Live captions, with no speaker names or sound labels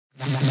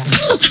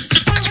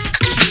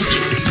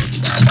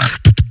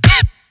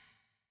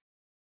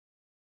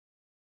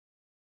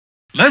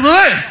来，准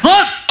备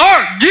，3、2、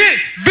1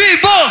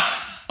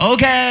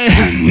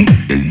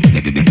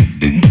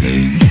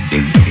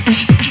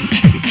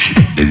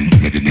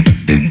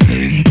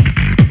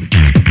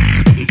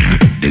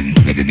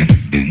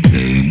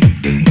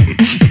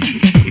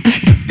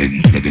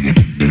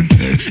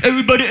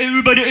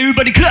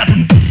 clap.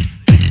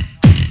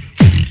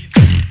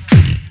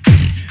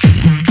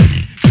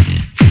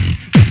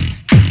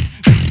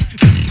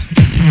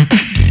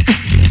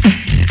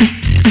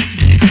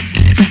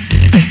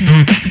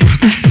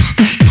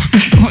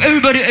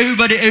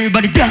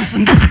 Everybody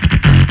dancing.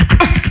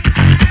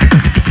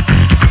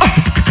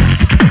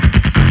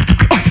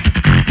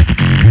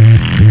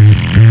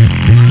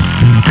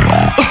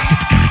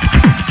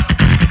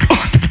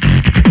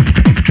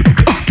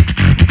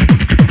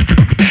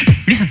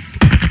 Listen.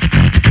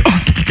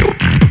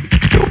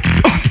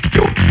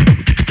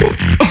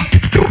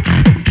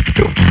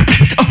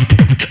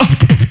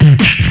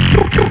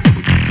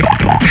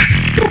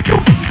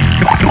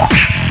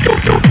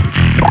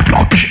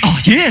 Oh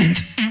yeah.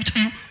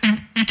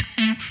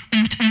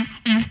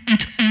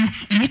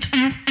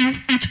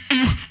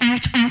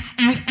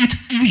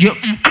 Yep.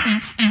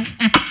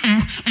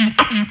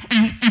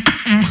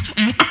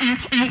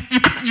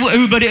 Well,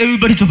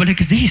 everybody drop it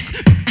like this.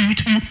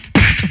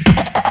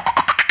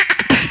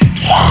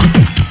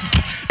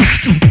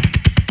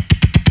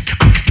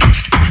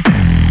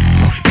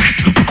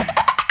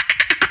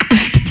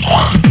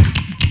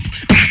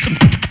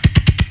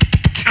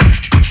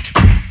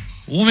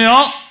 $5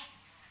秒。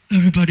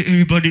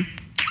Everybody.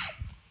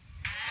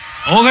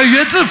 OK，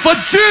 原制分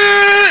区。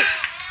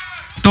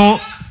都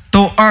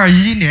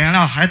21年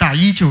了，还打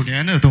19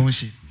年的东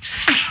西。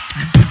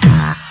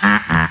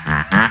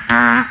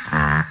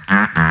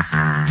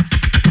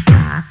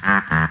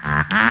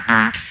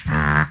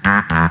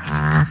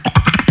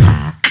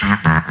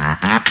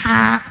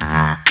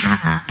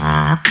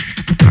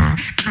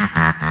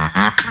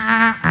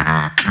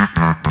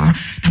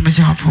他们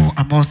相符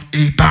阿莫斯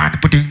一般的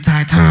不定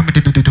猜测，每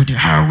天都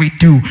How we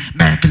do，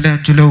 每个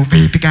人就路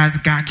非必干是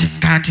感情，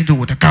看清楚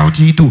我的高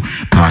级度，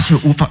怕是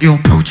无法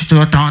用口去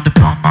遮挡的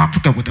光芒覆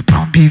盖我的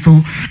胖皮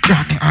肤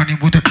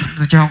，2025的影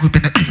子将会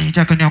变得一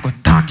家更要滚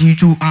烫，记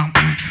住啊。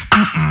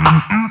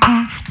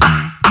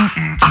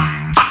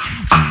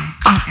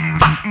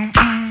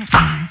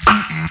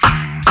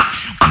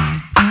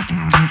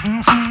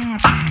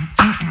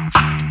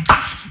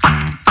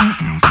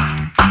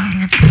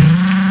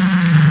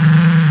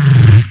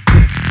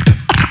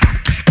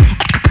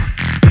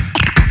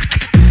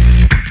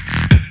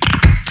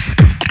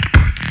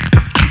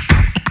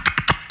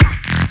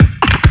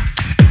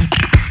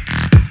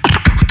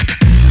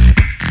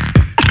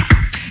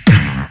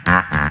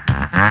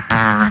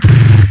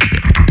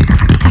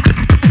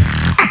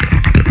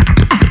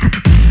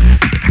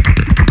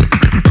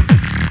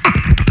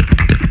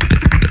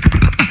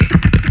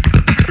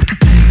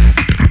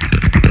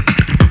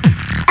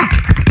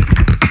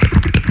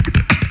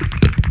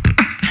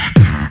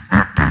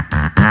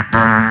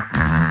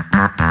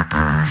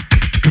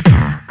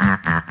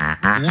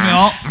5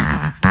秒。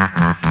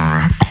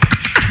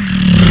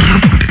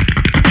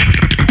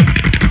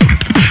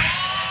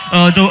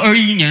都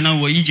21年了，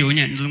我19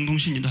年这种东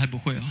西你都还不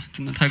会啊，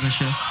真的太可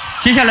惜了。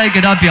接下来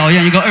给大家表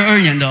演一个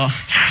22年的。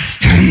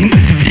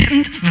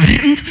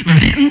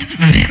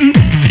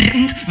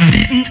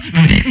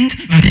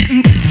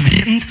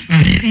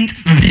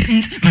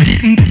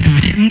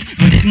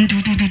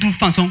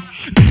放松。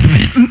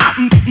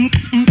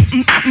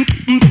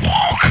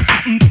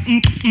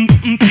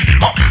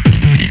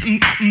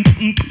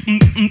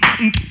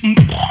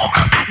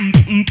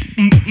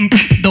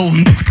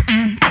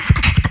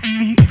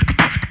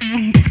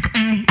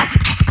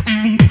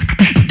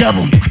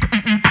Double.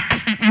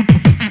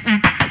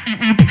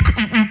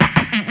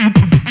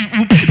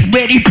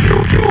 Ready.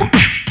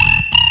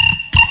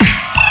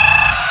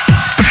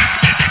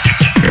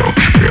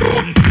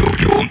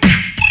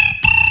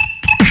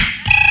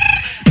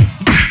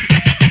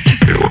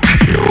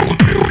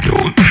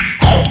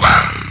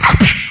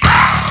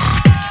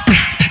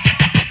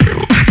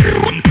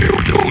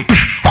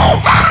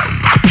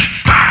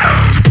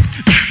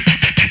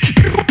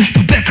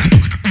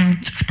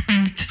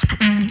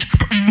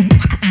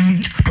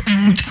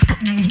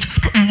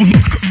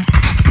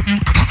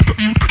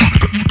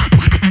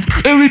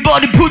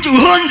 Everybody put your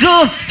hands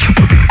up.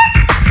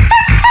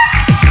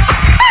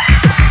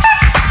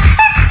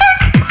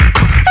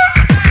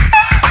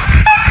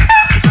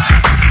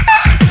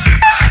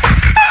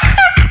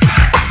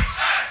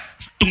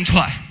 Don't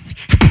try.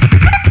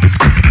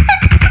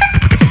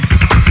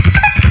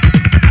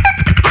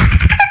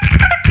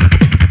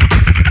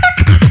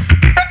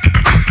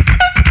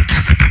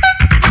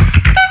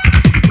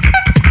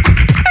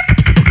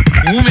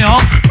 $5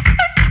秒。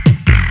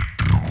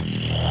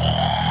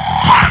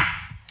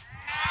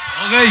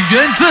OK，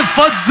 原制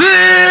分子。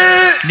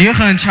你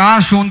很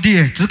强，兄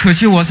弟，只可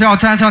惜我是要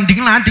站上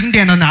顶蓝顶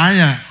点的男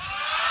人。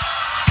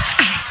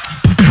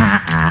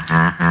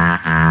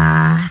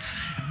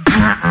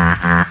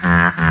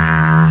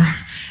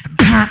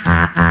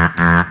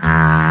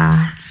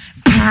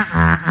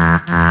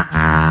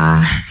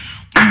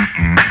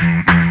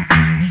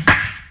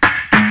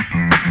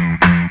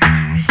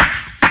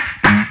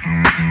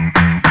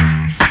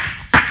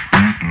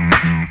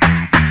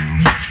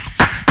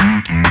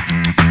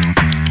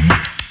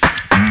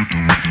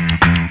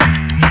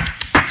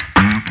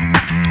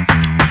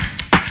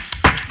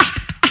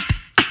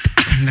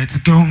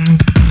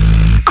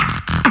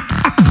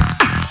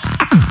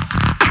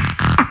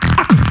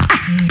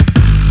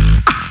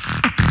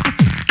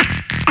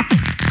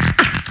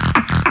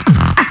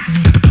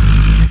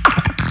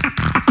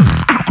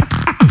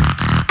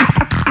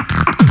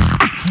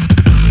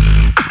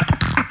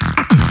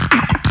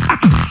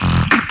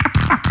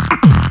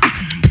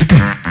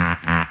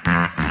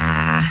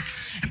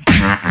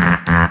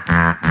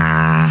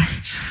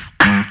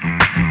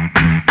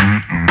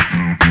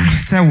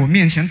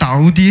面前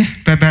倒地，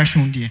拜拜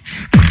兄弟。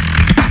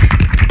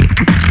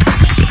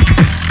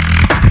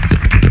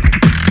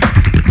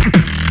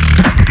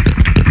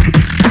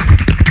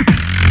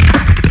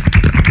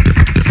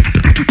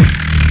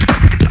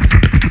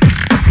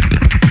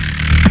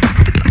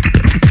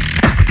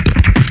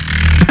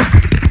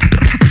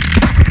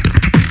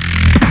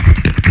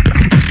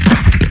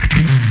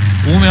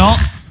5秒。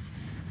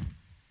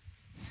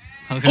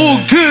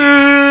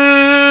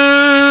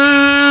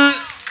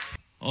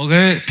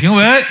OK， 评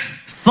委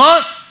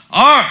，3、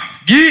2、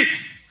1，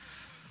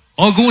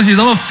好，恭喜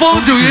咱们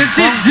方九爷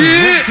晋级，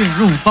进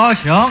入8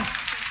强。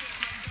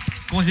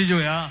恭喜九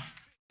爷。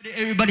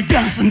Everybody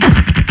dancing.